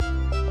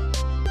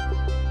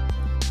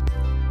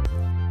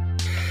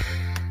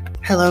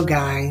Hello,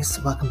 guys.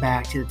 Welcome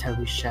back to the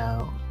Toby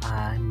Show.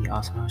 I'm your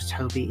awesome host,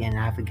 Toby, and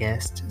I have a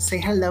guest. Say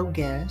hello,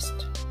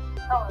 guest.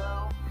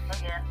 Hello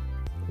again.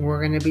 We're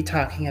going to be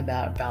talking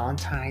about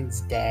Valentine's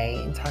Day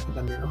and talking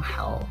about mental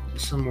health.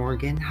 So,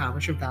 Morgan, how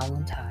was your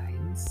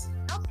Valentine's?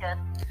 That was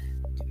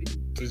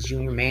good. Did you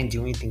and your man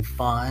do anything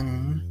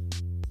fun?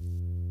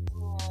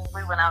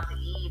 We went out to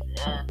eat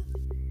and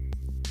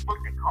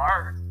looked at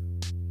cars.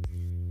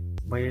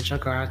 Where did y'all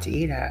go out to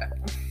eat at?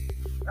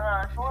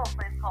 A little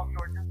place called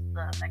George's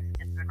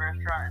Mexican food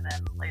restaurant, and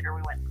then later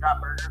we went and got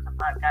burgers and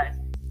Five Guys.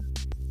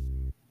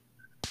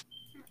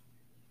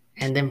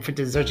 And then for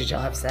dessert, did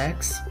y'all have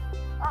sex?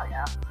 Oh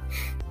yeah,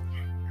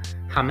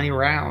 How many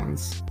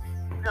rounds?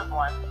 just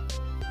one.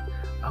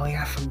 Oh,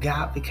 yeah, I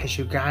forgot because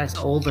your guy's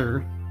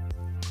older.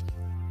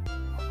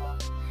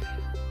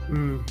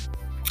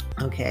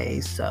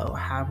 Okay, so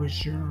how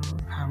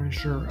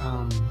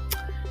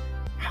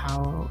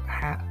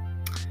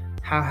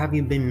have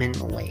you been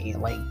mentally,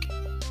 like,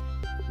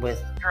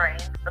 with,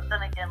 Drained, but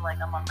then again,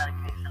 I'm on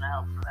medication to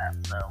help for that,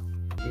 so.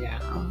 yeah,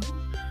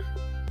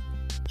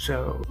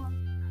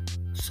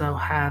 so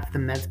have the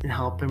meds been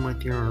helping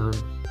with your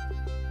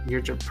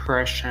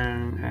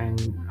depression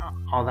and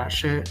all that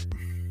shit?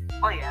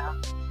 Oh yeah.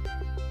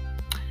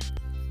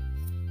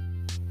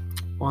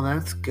 Well,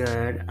 that's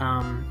good.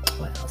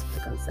 What else was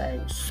I gonna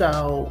say?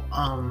 So,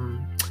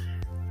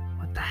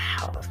 what the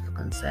hell was I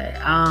gonna say?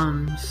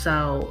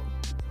 So,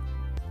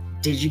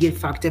 did you get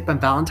fucked up on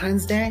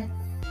Valentine's Day?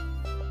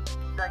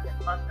 Did I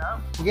get fucked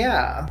up?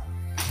 Yeah.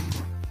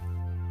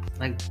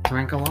 Like,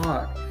 drink a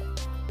lot.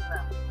 No.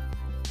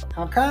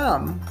 How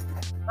come?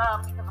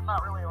 Because I'm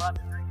not really allowed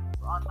to drink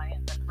on my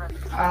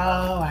antidepressants.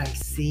 Oh, I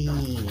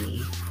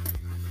see.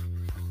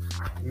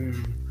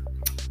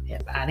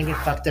 Yep, I didn't get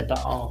fucked up at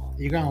all.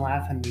 You're gonna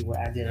laugh at me what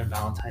I did on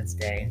Valentine's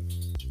Day.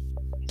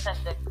 You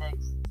sent dick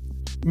pics.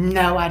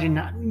 No, I did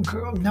not.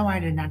 Girl, no, I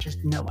did not.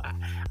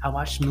 I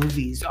watched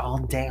movies all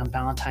day on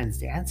Valentine's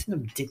Day. I didn't send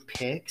them dick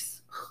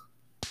pics.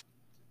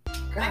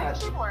 God,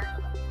 Maybe people are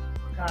into them.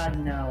 God,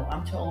 no.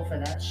 I'm too old for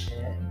that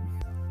shit.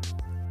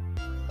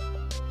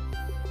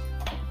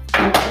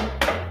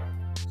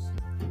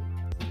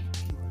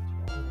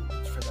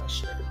 For that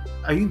shit.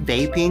 Are you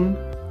vaping?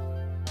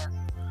 Yes.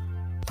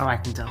 Oh, I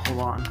can tell. Hold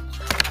on.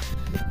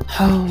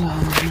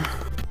 Alright.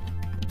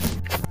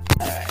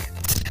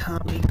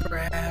 Let me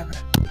grab.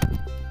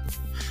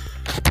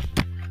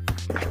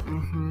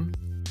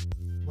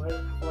 What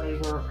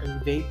flavor are you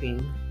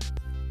vaping?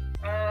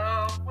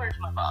 Where's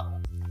my bottle?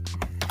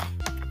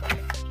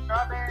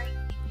 Strawberry,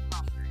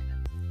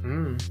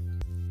 concentrated.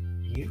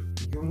 You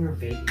and your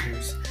vape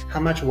juice.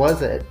 How much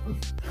was it?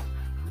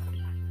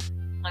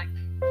 Like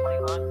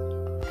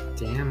 $20.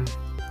 Damn.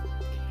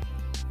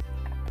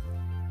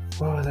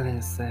 What was I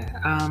gonna say?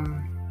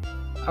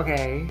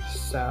 Okay,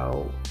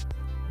 so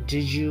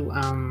did you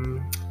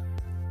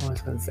what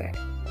was I gonna say?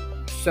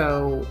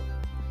 So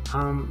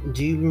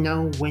do you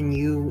know when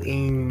you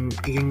and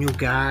your new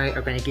guy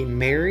are gonna get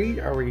married,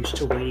 or are you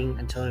still waiting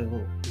until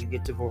you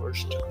get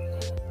divorced?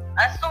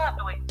 I still have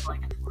to wait until I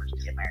get divorced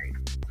to get married.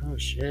 Oh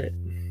shit.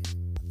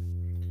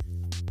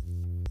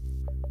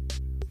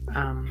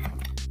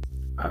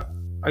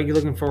 Are you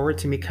looking forward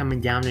to me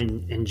coming down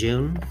in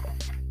June?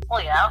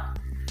 Well, yeah.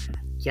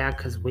 Yeah,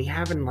 because we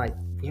haven't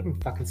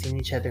fucking seen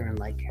each other in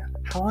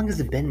how long has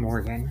it been,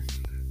 Morgan? 11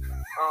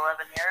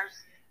 years?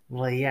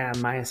 Well, yeah,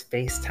 minus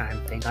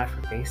FaceTime. Thank God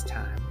for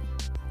FaceTime.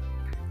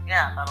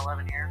 Yeah, about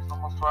 11 years,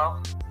 almost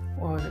 12.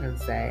 What was I gonna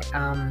say?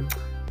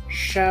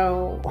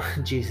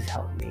 Jesus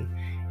help me.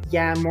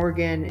 Yeah,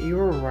 Morgan, you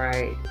were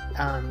right.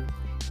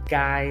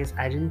 Guys,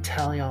 I didn't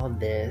tell y'all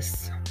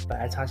this, but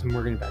I talked to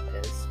Morgan about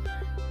this.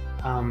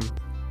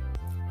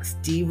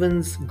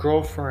 Steven's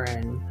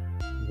girlfriend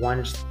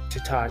wanted to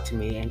talk to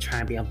me and try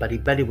and be a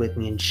buddy with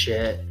me and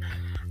shit.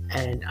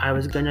 And I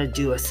was gonna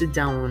do a sit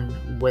down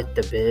with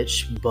the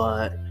bitch,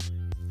 but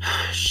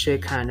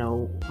shit kind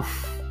of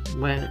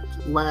went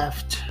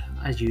left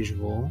as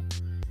usual.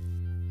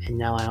 And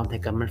now I don't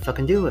think I'm gonna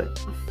fucking do it.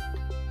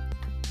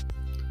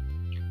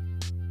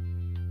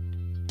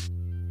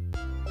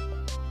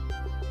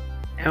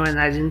 And when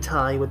I didn't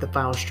tell you what the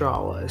final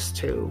straw was,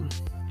 too.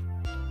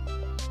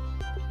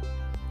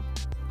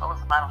 What was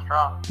the final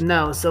straw?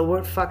 No, so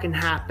what fucking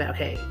happened?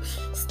 Okay,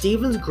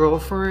 Steven's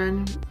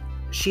girlfriend,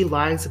 she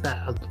lies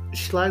about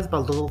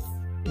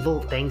little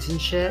things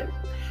and shit,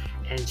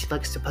 and she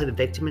likes to play the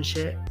victim and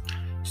shit.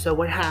 So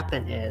what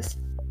happened is,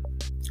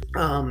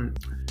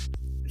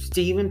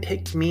 Steven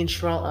picked me and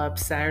Sherelle up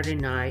Saturday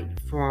night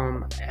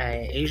from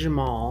a Asian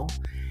mall,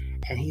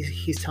 and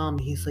he's telling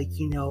me, he's like,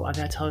 I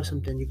gotta tell her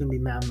something. You're gonna be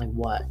mad. I'm like,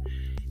 what?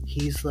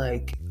 He's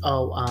like,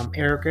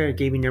 Erica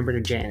gave your number to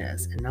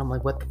Janice. And I'm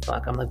like, what the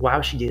fuck? I'm like, why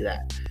would she do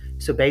that?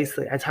 So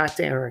basically, I talked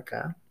to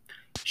Erica.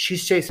 She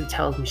straight up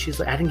tells me, she's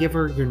like, I didn't give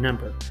her your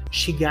number.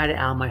 She got it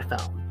out of my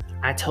phone.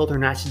 I told her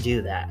not to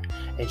do that.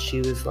 And she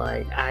was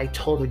like, I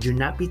told her, do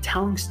not be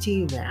telling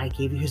Steve that I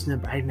gave you his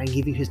number. I did not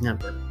give you his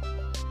number.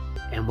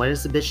 And what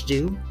does the bitch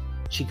do?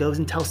 She goes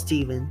and tells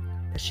Steven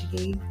that she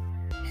gave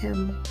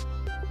him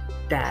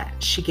that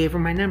she gave her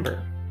my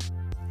number.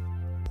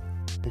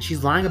 And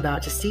she's lying about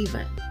it to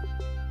Steven.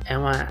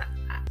 And when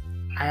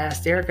I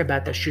asked Erica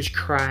about that, she was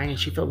crying and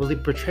she felt really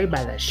betrayed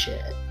by that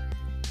shit.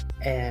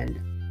 And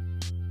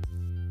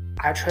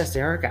I trust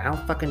Erica. I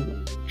don't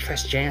fucking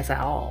trust Janice at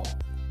all.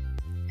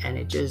 And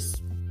it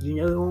just,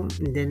 and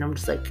then I'm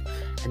just like,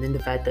 and then the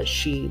fact that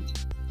she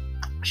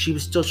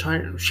was still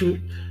trying,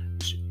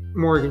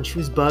 Morgan, she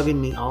was bugging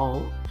me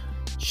all.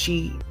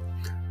 She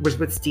was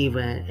with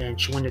Steven and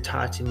she wanted to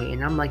talk to me.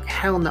 And I'm like,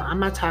 hell no, I'm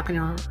not talking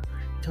to her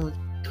until the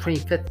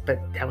 25th, but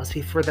that was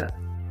before the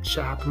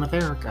shit happened with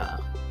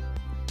Erica.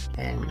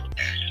 And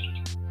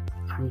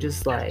I'm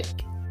just like,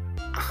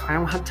 I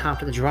don't have time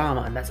for the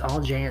drama. And that's all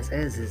Janice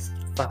is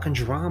fucking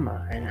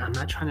drama. And I'm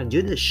not trying to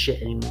do this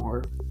shit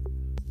anymore.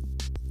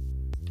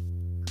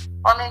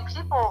 I mean,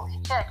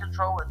 you can't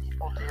control what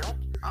people do.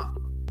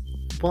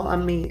 Well, I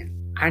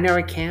mean, I know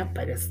I can't,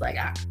 but it's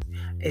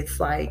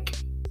like,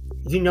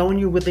 when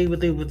you really,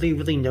 really, really,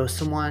 really know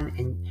someone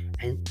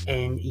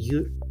and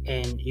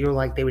you're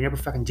like, they would never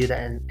fucking do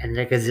that in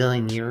like a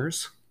gazillion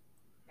years.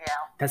 Yeah.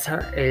 That's how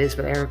it is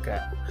with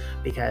Erica.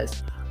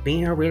 Because me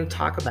and her, we had to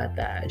talk about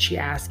that. And she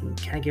asked me,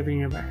 can I give her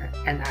your number?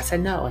 And I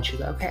said no. And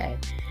she's like, okay.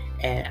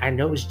 And I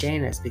know it was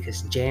Janice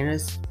because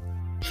Janice,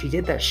 she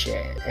did that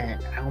shit.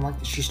 And I don't like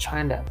that she's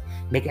trying to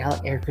make it out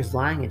like Erica's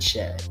lying and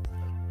shit.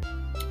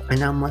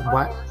 And I'm like,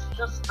 what? It's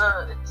just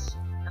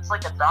it's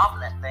like a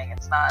dominant thing.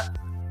 It's not.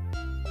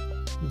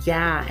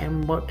 Yeah,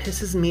 and what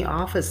pisses me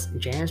off is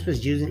Janice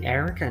was using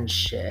Erica and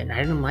shit, and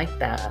I didn't like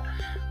that.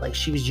 Like,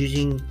 she was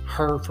using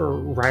her for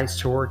rides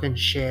to work and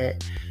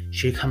shit.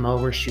 She'd come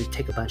over, she would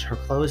take a bunch of her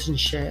clothes and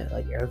shit.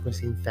 Like, Erica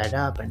was getting fed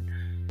up, and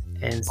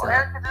so... Well,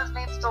 Erica just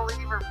needs to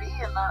leave her be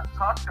and not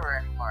talk to her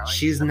anymore. Like,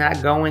 she's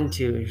not going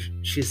to.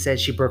 She said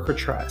she broke her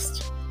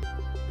trust.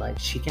 Like,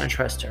 she can't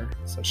trust her,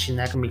 so she's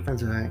not going to be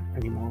friends with her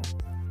anymore.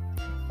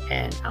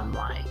 And I'm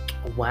like,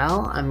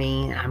 well, I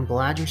mean, I'm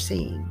glad you're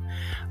seeing.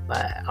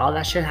 But all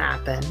that shit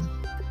happened.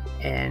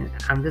 And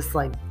I'm just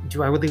like,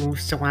 do I really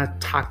still want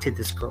to talk to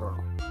this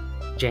girl,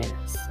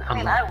 Janice?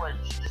 I would.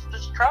 She's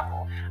just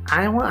trouble.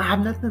 I have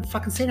nothing to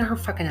fucking say to her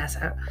fucking ass.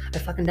 I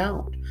fucking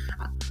don't.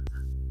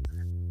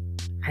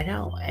 I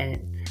know.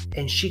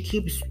 And she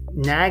keeps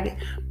nagging.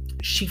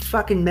 She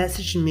fucking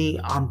messaged me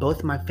on both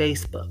of my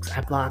Facebooks.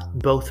 I blocked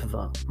both of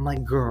them. I'm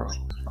like, girl,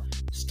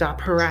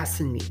 stop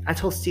harassing me. I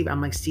told Steven,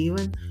 I'm like,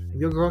 Steven, if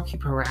your girl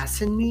keep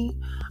harassing me,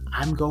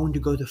 I'm going to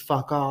go the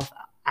fuck off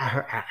at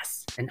her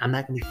ass. And I'm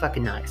not going to be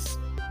fucking nice.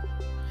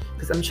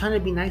 Because I'm trying to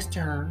be nice to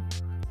her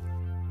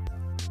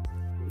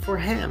for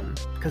him.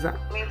 Because I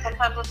mean,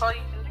 sometimes that's all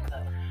you can do,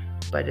 though.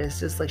 But it's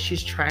just like,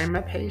 she's trying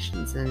my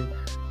patience. And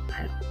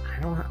I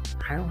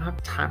don't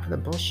have time for the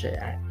bullshit.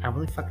 I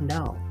really fucking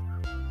don't.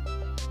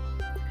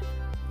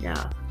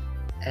 Yeah.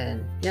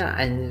 And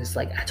it's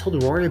like, I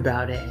told Rory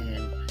about it,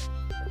 and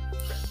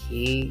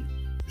he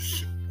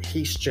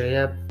straight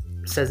up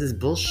says it's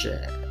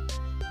bullshit.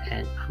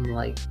 And I'm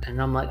like,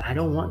 I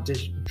don't want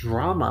this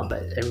drama,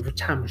 but every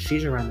time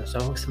she's around, there's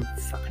always some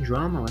fucking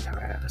drama with her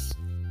ass.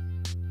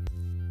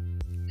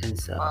 And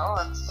so, well,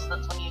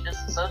 that's when you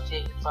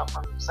disassociate yourself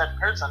from said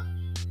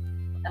person.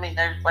 I mean,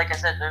 like I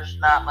said, there's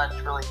not much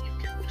really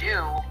you can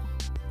do.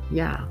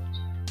 Yeah.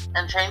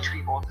 And change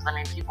people, because I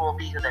mean, people will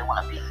be who they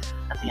want to be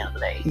at the end of the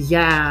day.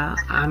 Yeah,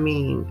 I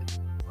mean,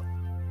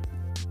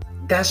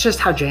 that's just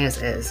how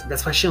Janice is.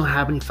 That's why she don't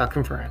have any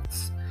fucking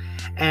friends.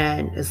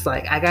 And it's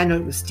like, I got to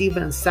know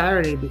Steven on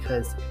Saturday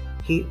because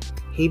he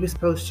was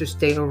supposed to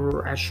stay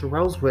over at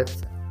Sherelle's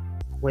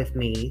with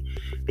me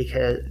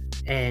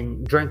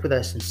and drink with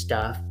us and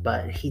stuff,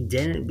 but he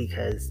didn't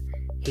because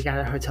he got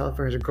a hotel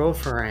for his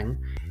girlfriend,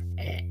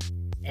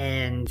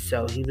 and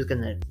so he was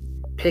gonna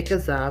pick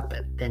us up,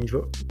 then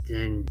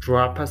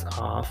drop us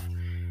off.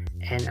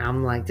 And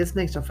I'm like, this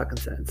makes no fucking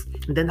sense.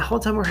 And then the whole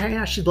time we're hanging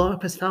out, she's blowing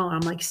up his phone.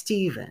 I'm like,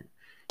 Steven,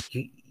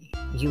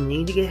 you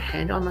need to get a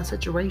handle on the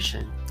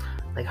situation.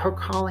 Like, her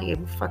calling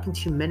every fucking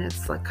 2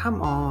 minutes. Like,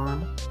 come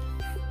on.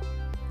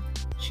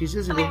 She's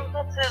just... I mean,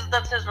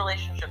 that's his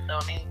relationship, though.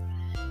 I mean,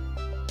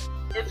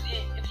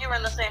 if you were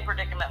in the same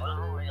predicament with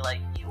Rory, like,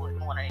 you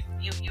wouldn't want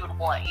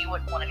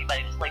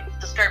anybody to,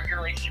 like, disturb your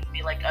relationship and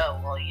be like, oh,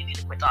 well, you need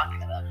to quit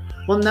talking about it.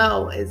 Well,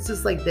 no, it's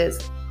just like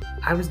this.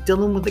 I was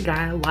dealing with a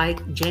guy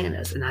like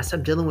Janice, and I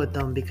stopped dealing with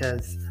them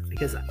because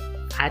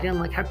I didn't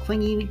like how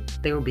clingy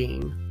they were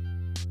being.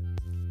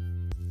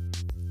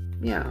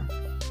 Yeah.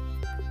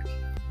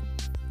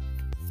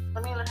 I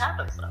mean, it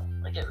happens, though.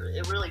 Like, it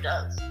really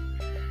does.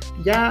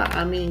 Yeah,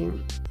 I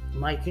mean,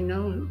 like,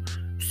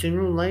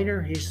 sooner or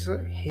later, he's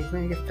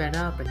gonna get fed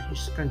up, and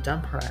he's just gonna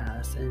dump her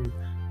ass.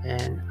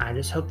 And I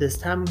just hope this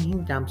time when he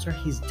dumps her,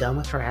 he's done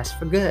with her ass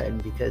for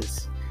good,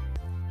 because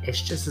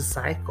it's just a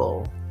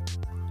cycle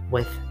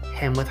with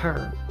him with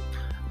her,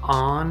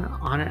 on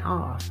and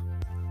off.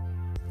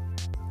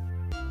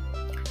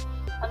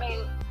 I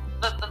mean,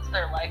 that's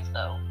their life,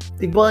 though.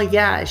 Well,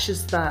 yeah, it's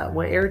just that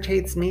what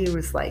irritates me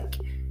was like,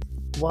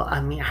 well,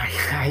 I mean,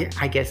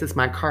 I guess it's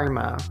my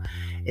karma,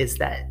 is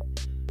that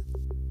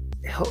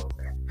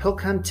he'll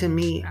come to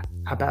me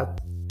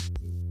about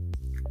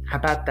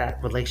about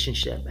that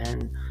relationship,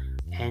 and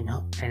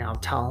I'll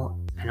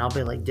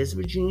be like, this is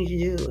what you need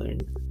to do,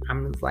 and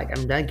I'm like,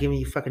 I'm done giving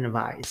you fucking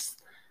advice.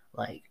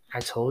 Like, I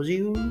told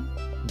you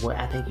what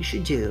I think you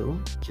should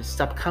do. Just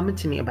stop coming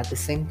to me about the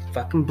same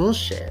fucking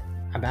bullshit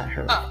about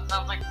her. Oh,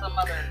 sounds like some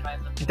other advice.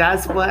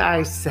 That's what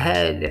I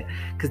said.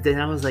 Because then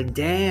I was like,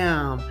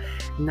 damn.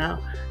 Now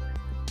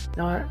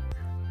I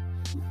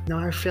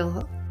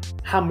feel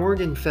how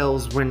Morgan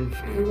feels when,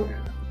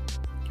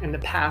 in the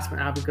past, when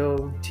I would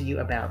go to you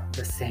about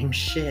the same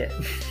shit.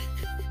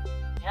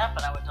 Yeah,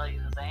 but I would tell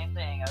you the same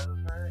thing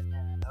over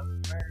and over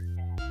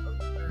and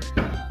over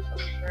and over.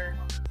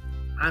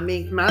 I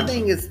mean, my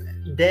thing is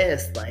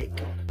this,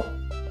 like,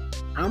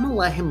 I'm gonna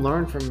let him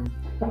learn from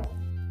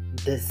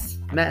this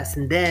mess.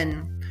 And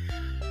then,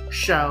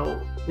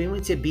 so, we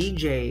went to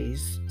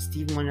BJ's.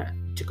 Steven wanted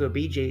to go to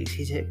BJ's.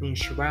 He took me and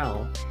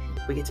Sherelle.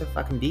 We get to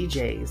fucking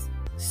BJ's.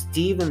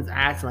 Steven's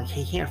acting like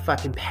he can't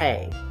fucking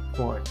pay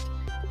for it.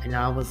 And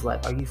I was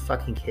like, are you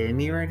fucking kidding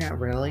me right now?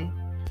 Really?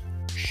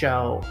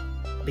 So,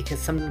 because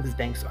something was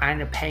bank, so I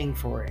ended up paying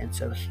for it. And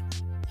so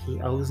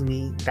he owes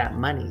me that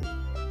money.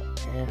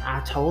 And I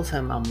told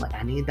him, I'm like,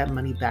 I need that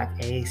money back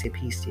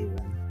ASAP, Steven.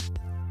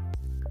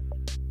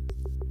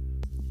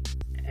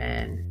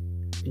 And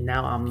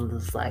now I'm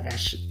just like,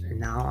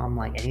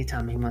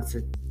 anytime he wants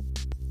to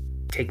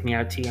take me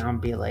out to you, I'm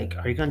be like,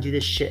 are you gonna do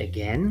this shit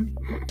again?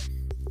 What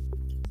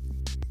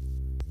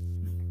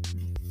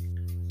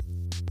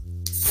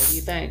do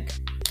you think?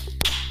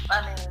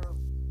 I mean,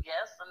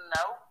 yes and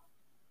no.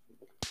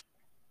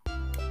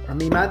 I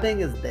mean, my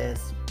thing is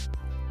this.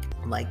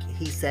 Like,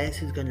 he says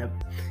he's gonna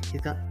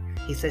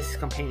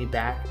pay me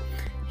back.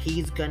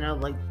 He's gonna,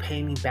 like,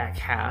 pay me back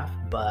half,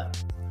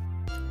 but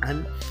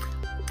I'm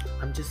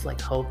just,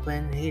 like,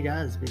 hoping he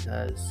does,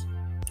 because,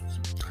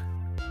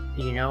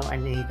 you know, I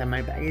need the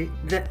money back.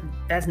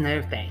 That's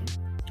another thing.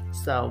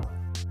 So,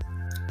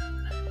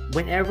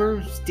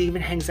 whenever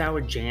Steven hangs out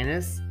with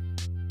Janice,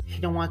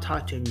 he don't want to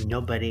talk to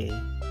nobody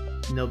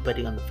on the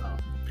phone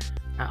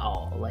at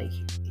all. Like,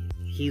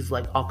 he's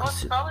like all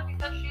consumed. Well, it's probably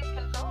because she's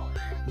controlling.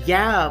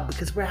 Yeah,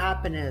 because what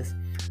happened is,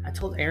 I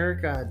told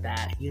Erica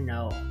that, you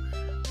know,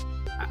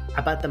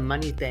 about the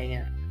money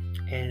thing,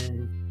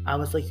 and I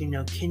was like, you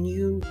know, can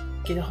you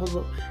get a hold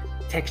of,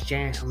 text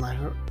Janice and let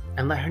her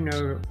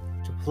know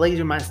to please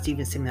remind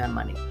Steven to send me that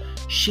money.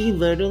 She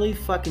literally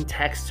fucking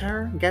texts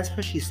her. Guess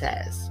what she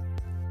says?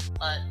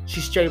 What? She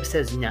straight up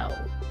says no.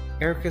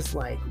 Erica's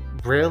like,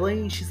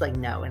 really? She's like,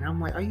 no. And I'm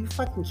like, are you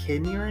fucking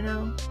kidding me right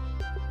now?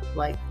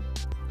 Like,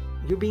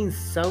 you're being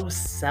so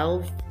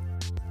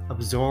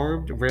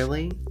self-absorbed,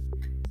 really?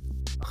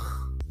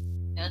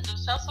 Yeah,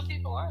 just how some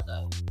people are,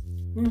 though.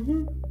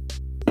 Mm-hmm.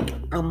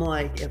 I'm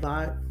like, if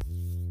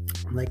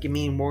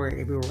me and Morgan,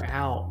 if we were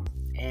out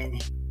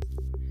and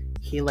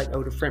he like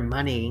owed a friend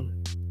money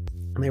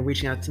and they're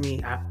reaching out to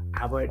me,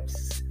 I would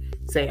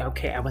say,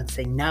 okay. I wouldn't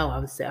say no. I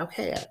would say,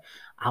 okay,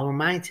 I'll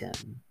remind him.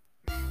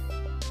 I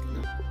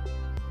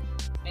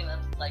mean,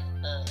 that's like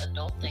the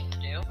adult thing to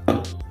do.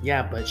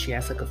 Yeah, but she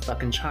acts like a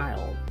fucking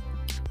child.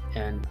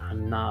 And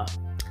I'm not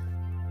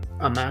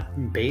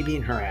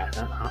babying her ass.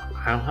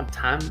 I don't have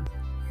time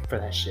for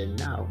that shit,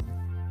 no.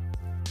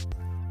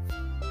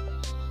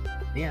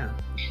 Yeah.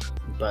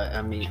 But,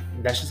 I mean,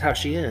 that's just how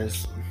she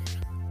is.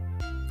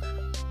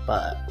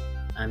 But,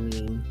 I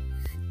mean,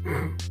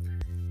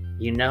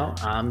 you know,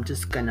 I'm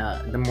just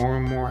gonna, the more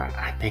and more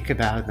I think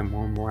about it, the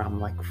more and more I'm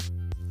like,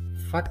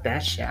 fuck that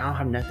shit. I don't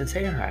have nothing to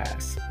say to her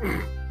ass.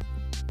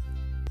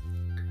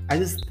 I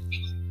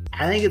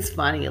think it's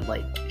funny,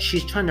 like,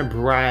 she's trying to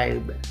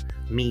bribe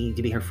me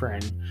to be her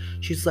friend.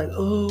 She's like,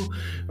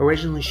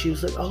 originally she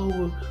was like,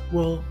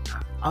 well,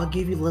 I'll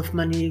give you lift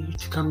money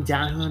to come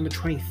down here on the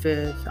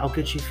 25th. I'll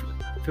get you food.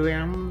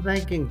 I'm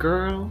thinking,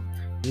 girl,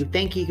 you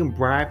think you can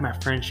bribe my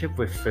friendship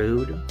with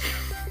food?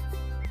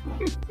 I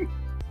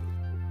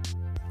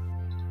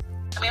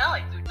mean, I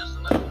like food just as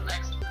much as the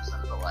next person,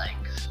 but like...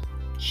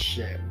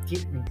 Shit.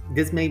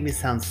 This made me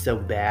sound so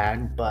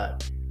bad,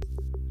 but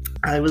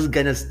I was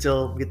gonna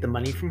still get the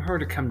money from her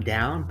to come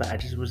down, but I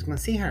just was gonna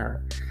see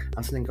her. I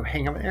was gonna go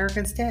hang out with Erica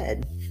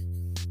instead.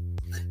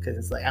 Because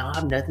it's like, I don't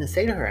have nothing to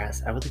say to her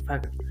ass. I really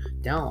fucking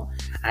don't.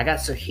 I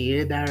got so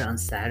heated about it on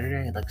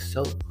Saturday, like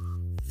so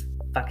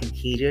fucking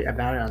heated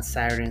about it on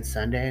Saturday and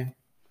Sunday.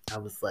 I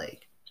was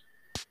like,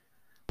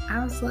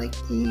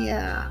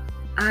 yeah,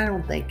 I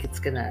don't think it's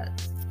gonna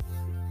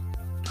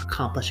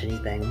accomplish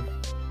anything.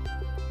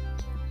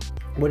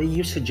 What do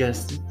you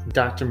suggest,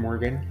 Dr.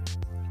 Morgan?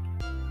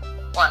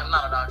 Well, I'm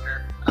not a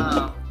doctor.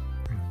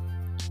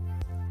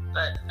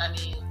 But, I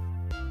mean,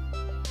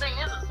 the thing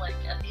is, it's like,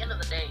 at the end of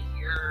the day,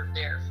 you're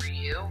there for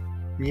you.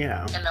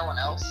 Yeah. And no one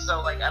else.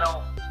 So, like, I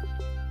don't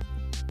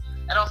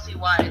see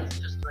why it's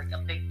just, like, a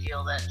big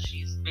deal that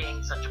she's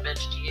being such a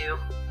bitch to you.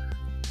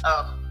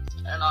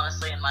 And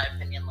honestly, in my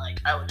opinion, like,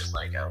 I would just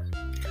let it go.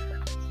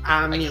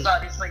 I mean... Because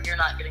obviously you're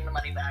not getting the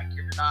money back.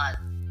 You're not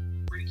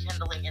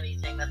rekindling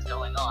anything that's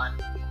going on.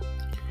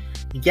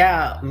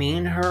 Yeah, me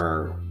and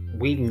her,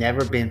 we've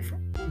never been...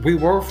 We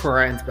were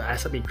friends, but I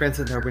stopped being friends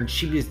with her when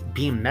she was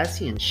being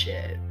messy and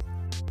shit.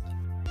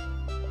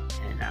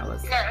 I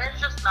was Yeah,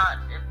 it's just not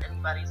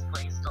anybody's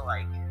place to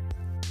like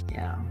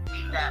yeah.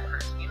 be that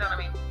person. You know what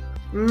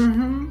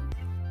I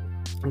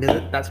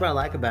mean? That's what I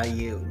like about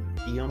you.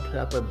 You don't put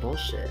up with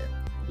bullshit.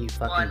 You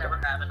fucking. Well, I never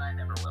have, and I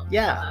never will.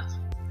 Yeah.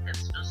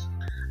 It's just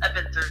I've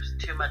been through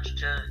too much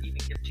to even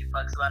give two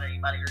fucks about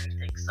anybody or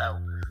anything. So.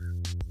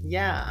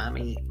 Yeah, I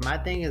mean, my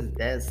thing is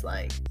this: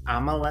 like,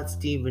 I'm gonna let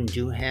Steven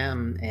do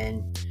him,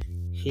 and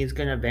he's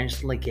gonna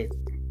eventually get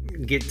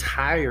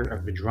tired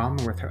of the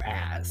drama with her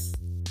ass.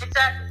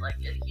 Exactly. Like,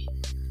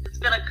 it's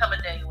gonna come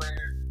a day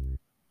where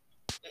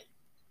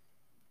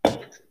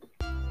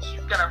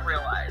he's gonna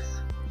realize,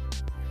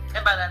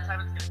 and by that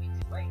time, it's gonna be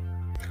too late.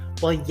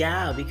 Well,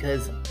 yeah,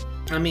 because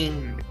I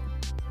mean,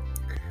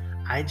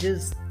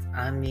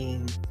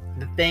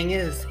 the thing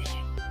is,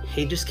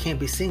 he just can't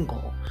be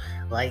single,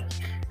 like.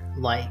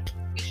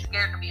 He's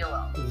scared to be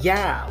alone.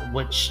 Yeah,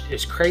 which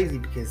is crazy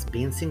because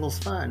being single's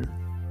fun.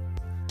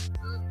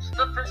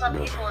 But for some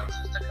people, it's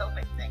just a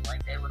coping thing.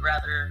 Like, they would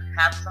rather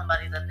have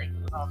somebody that they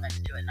can hold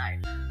next to at night,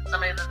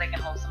 somebody that they can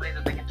hold, somebody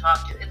that they can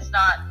talk to. It's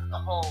not the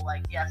whole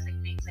like, yes,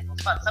 being single's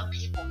fun. Some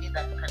people need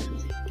that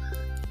dependency.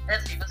 In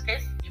Steven's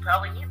case, he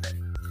probably needs it.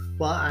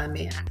 Well, I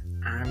mean,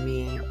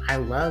 I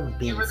love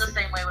being. You were the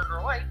same way with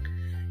Roy.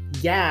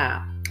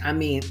 Yeah, I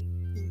mean,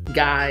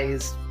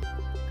 guys.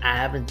 I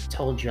haven't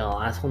told y'all.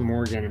 I told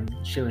Morgan,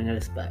 she would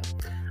notice, but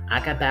I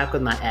got back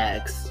with my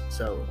ex,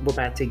 so we're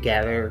back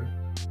together.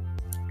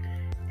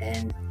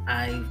 And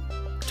I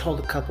told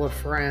a couple of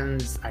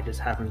friends. I just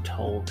haven't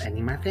told any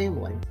of my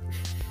family.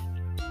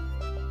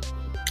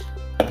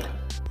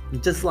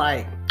 Just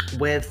like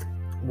with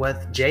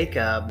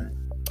Jacob,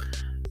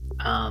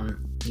 we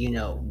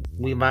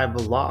vibe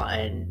a lot,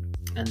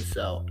 and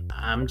so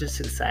I'm just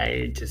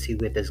excited to see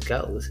where this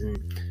goes.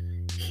 And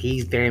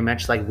he's very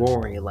much like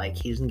Rory, like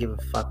he doesn't give a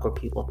fuck what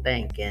people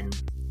think, and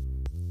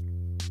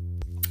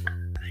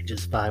I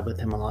just vibe with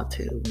him a lot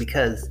too,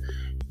 because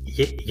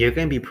you're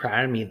gonna be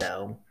proud of me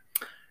though.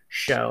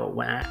 So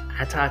when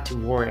I talked to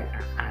Rory,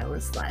 I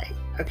was like,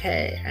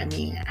 okay, I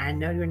mean, I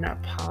know you're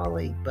not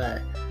poly,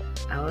 but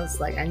I was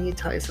like, I need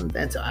to tell you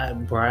something. So I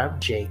brought up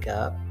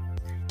Jacob,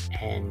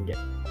 and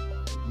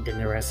then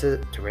the rest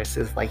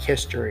is like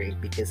history,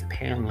 because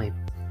apparently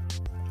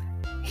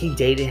he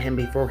dated him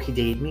before he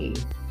dated me.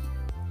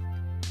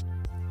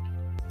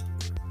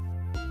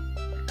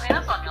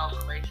 That's on y'all's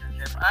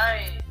relationship.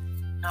 I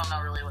don't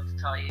know really what to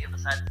tell you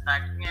besides the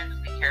fact that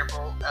just be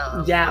careful.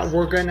 Yeah,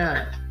 we're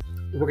gonna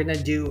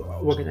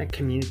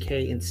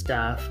communicate and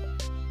stuff,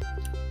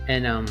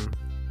 and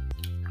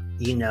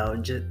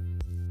just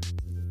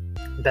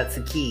that's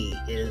the key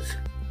is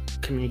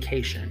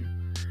communication.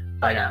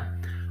 But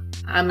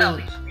I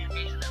mean,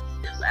 communication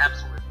is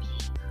absolute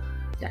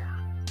key.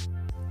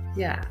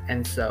 Yeah,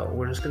 and so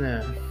we're just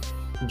gonna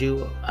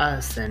do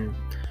us, and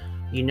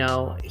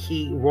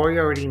Rory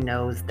already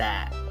knows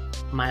that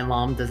my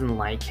mom doesn't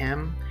like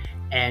him,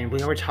 and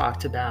we already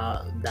talked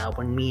about that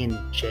when me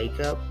and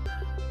Jacob,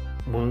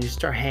 when we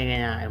start hanging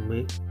out and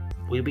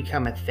we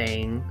become a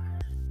thing,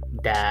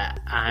 that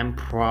I'm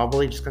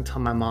probably just gonna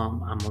tell my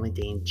mom I'm only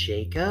dating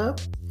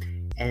Jacob,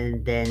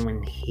 and then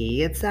when he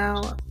gets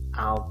out,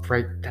 I'll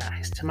break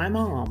ties to my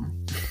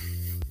mom.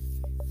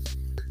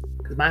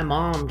 Cause my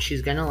mom,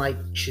 she's gonna like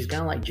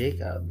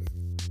Jacob.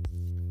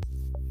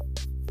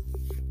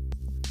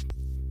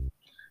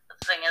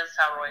 Thing is,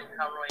 how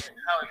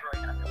is Roy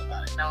gonna feel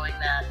about it, knowing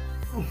that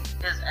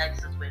his ex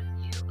is with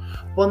you?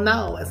 Well,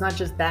 no, it's not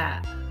just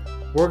that.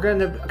 We're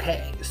gonna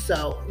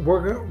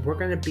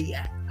be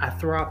a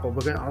throuple.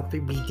 We're gonna all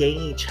three be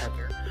dating each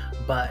other.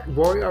 But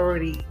Roy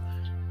already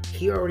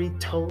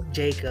told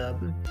Jacob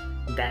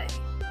that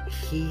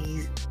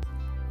he's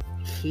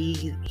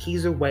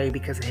away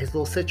because of his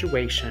little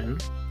situation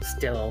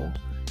still,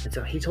 and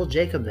so he told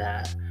Jacob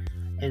that,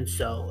 and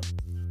so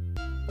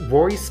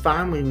Rory's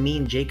fine with me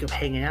and Jacob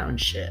hanging out and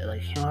shit.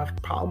 Like, he don't have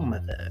a problem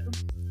with it.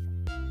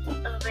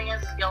 The thing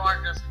is, y'all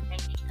aren't just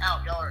hanging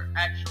out. Y'all are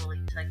actually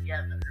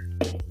together.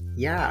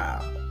 Yeah.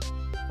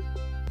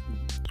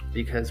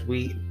 Because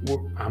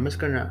I'm just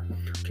gonna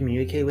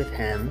communicate with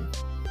him.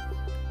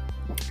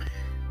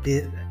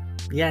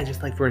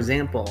 Just like, for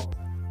example,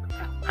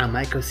 I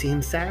might go see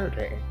him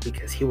Saturday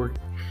because he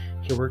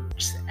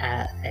works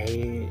at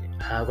a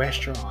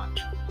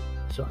restaurant.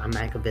 So I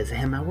might go visit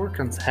him at work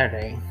on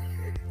Saturday.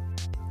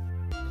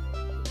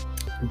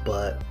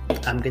 But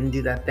I'm going to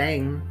do that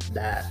thing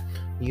that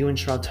you and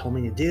Charlotte told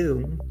me to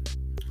do,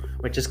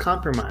 which is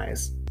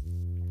compromise.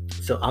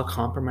 So I'll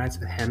compromise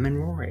with him and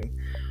Rory.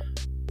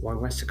 Rory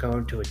wants to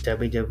go to a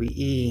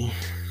WWE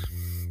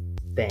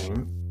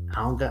thing.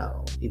 I'll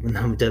go, even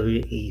though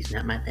WWE is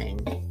not my thing.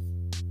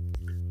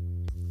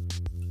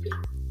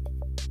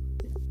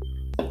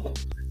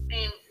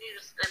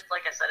 It's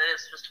like I said, it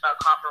is just about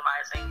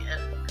compromising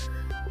and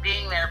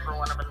being there for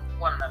one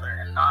another,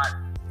 and not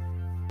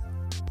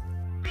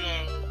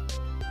being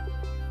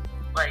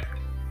like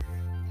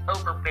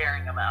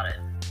overbearing about it.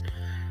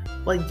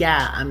 Well,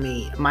 yeah, I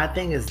mean, my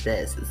thing is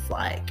this. It's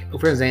like,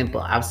 for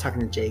example, I was talking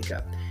to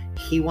Jacob.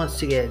 He wants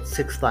to get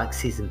Six Flags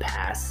season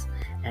pass,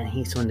 and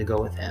he's wanting to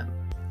go with him.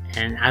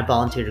 and I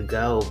volunteered to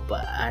go,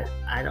 but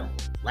I don't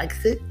like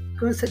going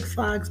to Six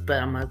Flags, but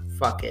I'm like,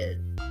 fuck it.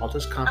 I'll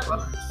just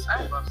compromise.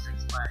 I love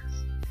Six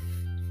Flags.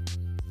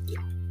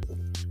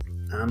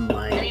 I'm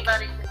like,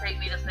 anybody could take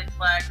me to Six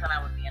Flags and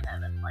I would be in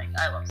heaven. Like,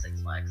 I love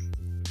Six Flags.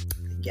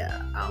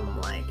 Yeah, I'm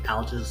like,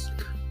 I'll just,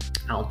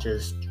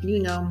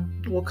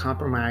 we'll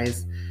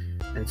compromise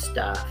and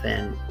stuff.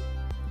 And,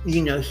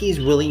 he's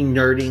really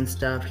nerdy and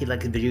stuff. He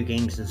likes video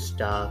games and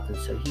stuff. And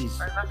so There's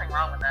nothing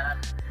wrong with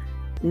that.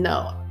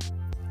 No.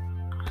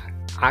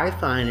 I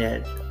find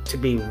it to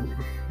be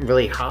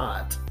really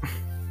hot.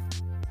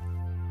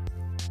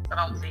 I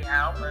don't see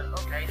how, but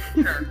okay,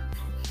 sure.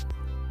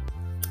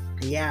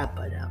 Yeah,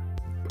 but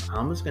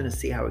I'm just gonna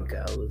see how it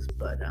goes.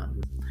 But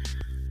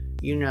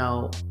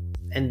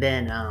and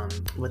then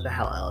what the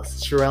hell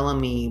else? Sherelle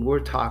and me, we're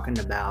talking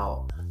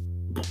about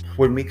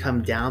when we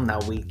come down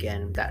that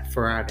weekend, that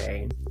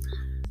Friday.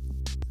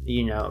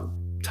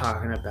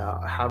 Talking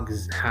about how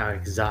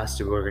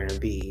exhausted we're gonna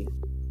be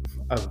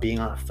of being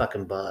on a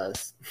fucking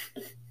bus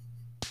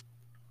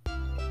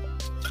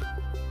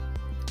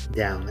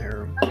down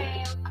there. I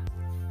mean,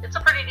 it's a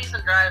pretty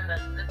decent drive,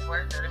 but it's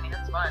worth it. I mean,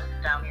 it's fun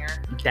down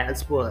here.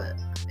 That's what,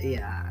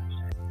 yeah,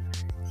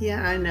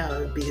 I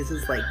know, because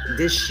it's like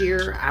this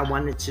year I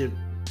wanted to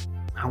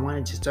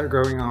start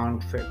going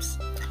on trips.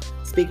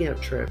 Speaking of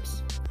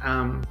trips,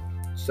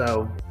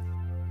 so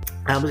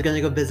I was gonna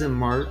go visit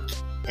Mark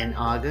in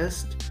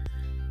August,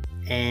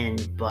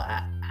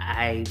 but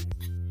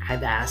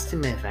I've asked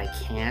him if I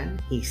can.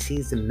 He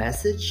sees the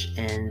message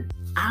and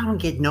I don't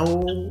get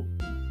no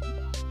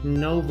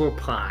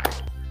reply.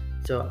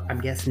 So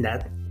I'm guessing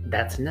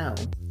that's no.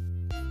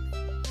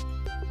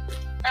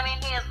 I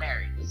mean, he is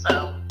married,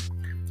 so.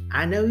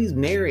 I know he's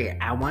married.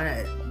 I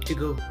wanted to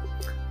go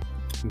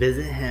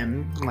visit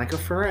him like a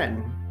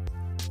friend.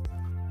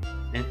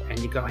 And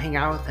to go hang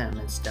out with him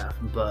and stuff.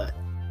 But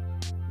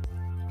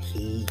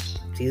he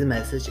sees the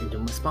message and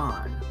didn't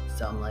respond.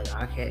 So I'm like,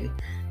 okay,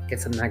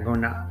 guess I'm not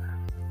going to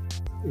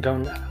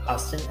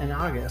Austin in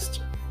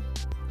August.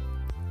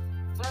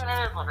 I mean,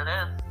 it is what it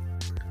is.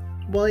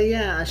 Well,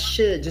 yeah,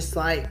 shit. Just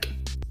like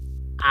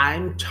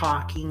I'm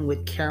talking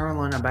with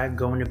Carolyn about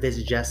going to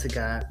visit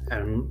Jessica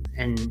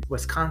in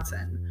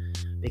Wisconsin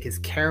because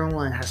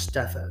Carolyn has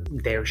stuff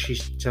there she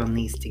still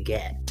needs to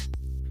get.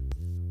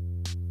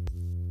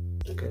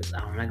 Because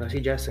I want to go see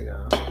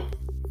Jessica.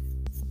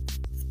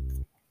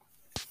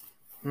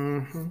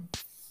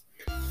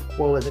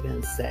 What was I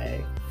gonna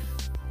say?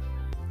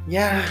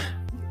 Yeah.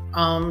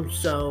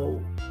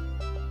 So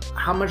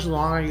how much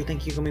longer do you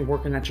think you're gonna be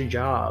working at your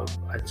job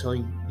until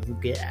you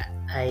get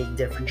a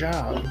different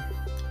job?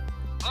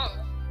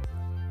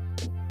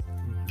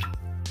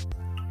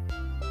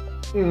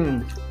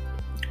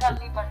 I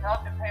need my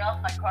job to pay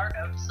off my car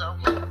note, so.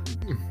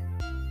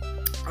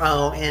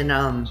 Oh, and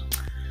I'm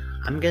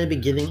gonna be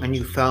getting a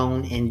new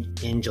phone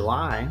in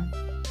July.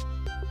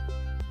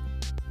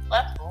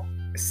 That's cool.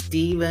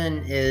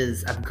 Steven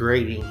is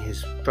upgrading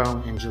his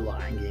phone in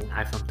July and getting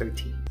iPhone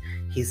 13.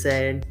 He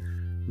said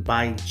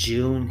by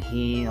June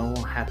he'll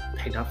have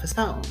paid off his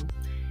phone.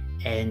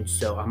 And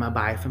so I'm gonna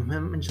buy from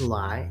him in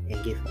July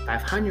and give him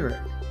 $500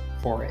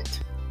 for it.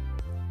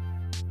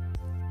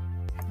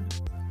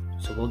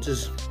 So we'll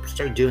just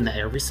start doing that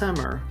every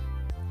summer.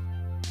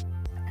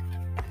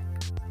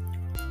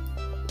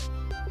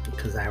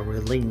 Because I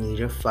really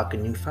need a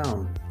fucking new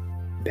phone.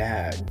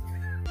 Bad.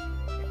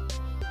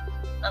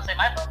 I'll say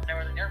my phone's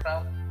newer than your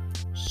phone.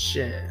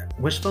 Shit.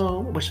 Which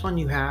phone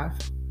you have?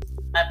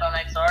 iPhone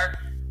XR.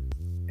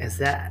 Is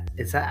that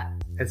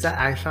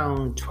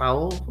iPhone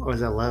 12 or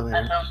is it 11?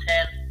 iPhone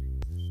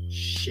 10.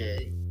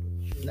 Shit.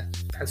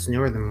 That's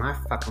newer than my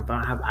fucking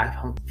phone. I have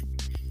iPhone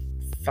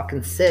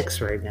fucking 6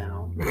 right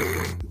now.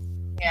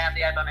 Yeah,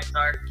 the iPhone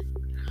XR.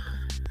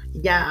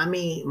 Yeah, I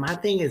mean, my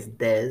thing is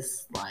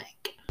this,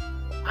 like,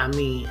 I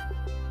mean,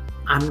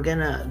 I'm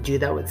gonna do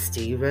that with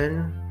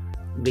Steven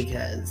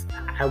because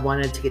I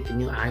wanted to get the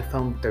new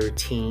iPhone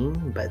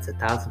 13, but it's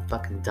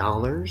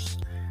 $1,000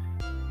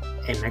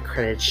 and my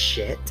credit's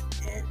shit,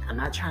 and I'm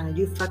not trying to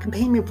do fucking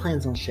payment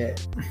plans on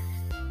shit.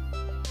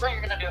 Well,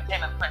 you're gonna do a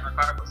payment plan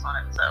regardless on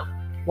it, so.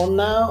 Well,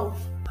 no.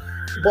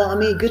 Well, I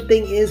mean, good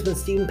thing is when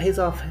Steven pays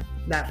off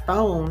that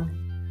phone,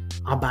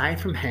 I'll buy it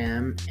from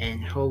him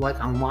and he'll like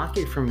unlock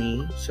it for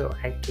me so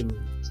I can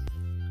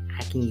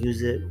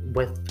use it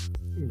with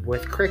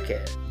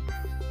Cricket.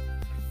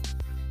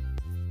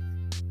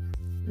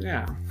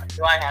 Yeah.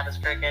 Do I have a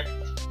Cricket?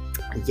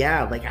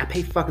 Yeah, like I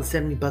pay fucking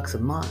 $70 a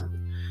month,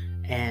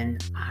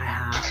 and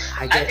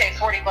I pay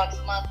 $40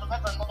 a month, but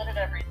that's unlimited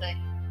everything.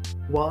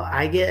 Well,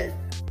 I get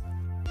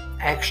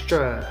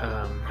extra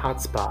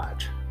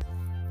hotspot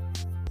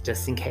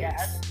just in case.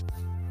 Yeah,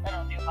 I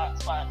don't do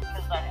hotspot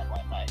because I have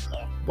Wi-Fi,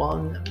 so.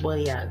 Well,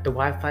 yeah, the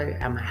Wi-Fi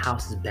at my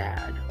house is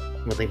bad,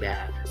 really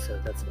bad. So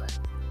that's what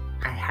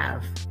I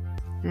have.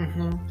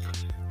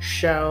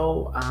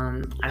 So,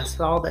 I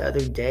saw the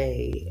other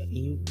day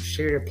you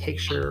shared a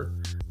picture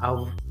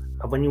of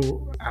when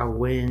you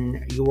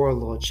were a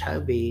little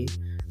chubby.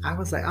 I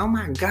was like, oh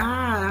my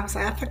god!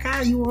 I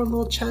forgot you were a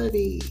little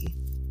chubby.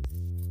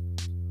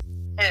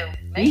 Who?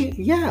 Me?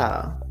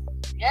 Yeah.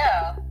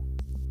 Yeah.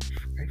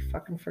 I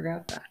fucking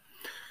forgot that.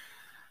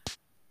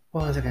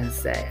 What was I gonna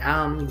say?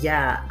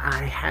 Yeah,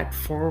 I had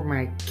 4 of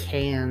my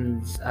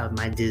cans of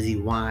my Dizzy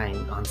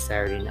wine on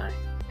Saturday night.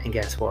 And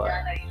guess what?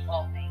 Yeah, I know you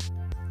told me.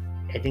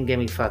 It didn't get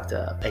me fucked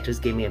up. It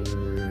just gave me a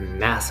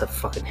massive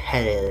fucking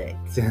headache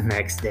the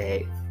next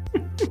day.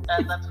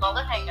 That's called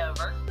a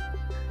hangover.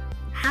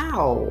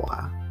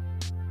 How?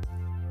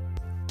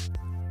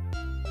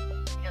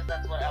 Because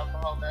that's what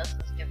alcohol does,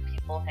 is give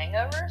people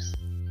hangovers.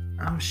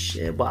 Oh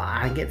shit, well,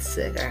 I get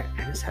sick. I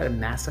just had a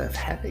massive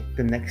headache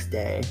the next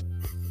day.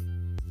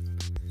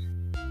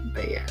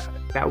 But yeah,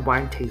 that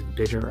wine tastes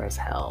bitter as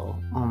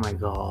hell. Oh my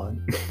god.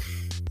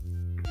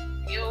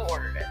 You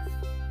ordered it.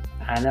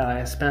 I know,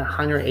 I spent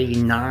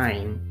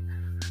 $189,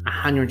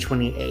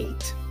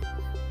 $128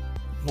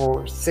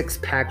 for 6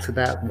 packs of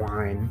that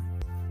wine.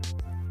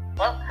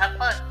 Well, have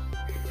fun.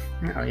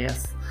 Oh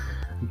yes,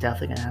 I'm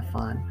definitely gonna have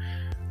fun.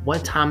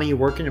 What time are you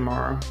working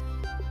tomorrow?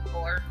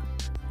 4.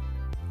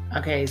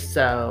 Okay,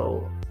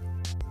 so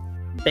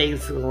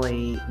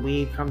basically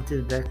we come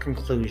to the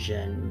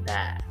conclusion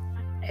that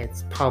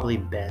it's probably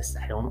best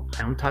I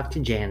don't talk to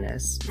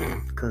Janice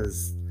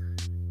because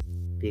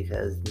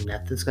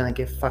nothing's gonna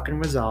get fucking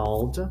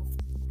resolved,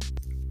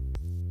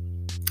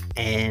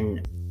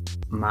 and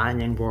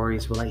mine and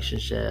Rory's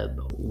relationship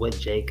with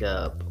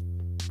Jacob,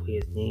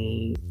 we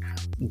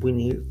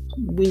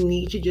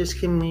need to just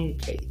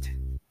communicate.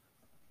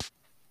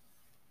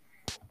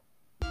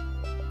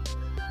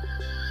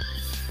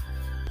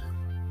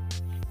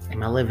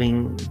 Am I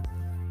leaving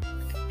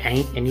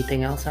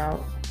anything else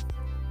out?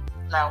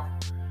 No.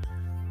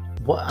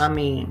 Well, I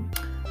mean,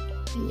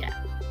 yeah.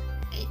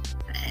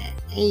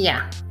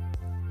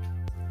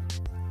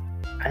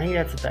 I think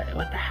that's about it.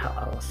 What the hell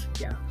else?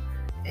 Yeah.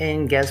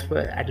 And guess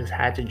what? I just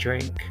had to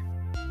drink.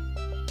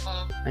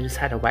 I just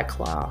had a White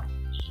Claw.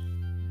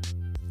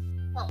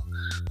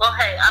 Well,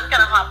 hey, I'm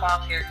gonna hop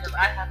off here because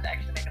I have to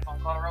actually make a phone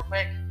call real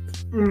quick.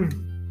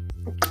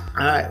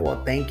 Alright,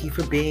 well, thank you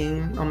for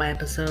being on my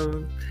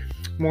episode.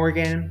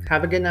 Morgan,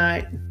 have a good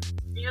night.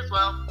 You as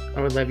well.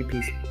 I would love you.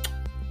 Peace.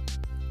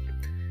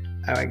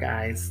 Alright,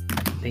 guys.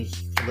 Thank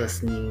you for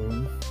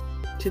listening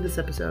to this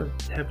episode.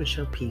 Have a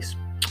show. Peace.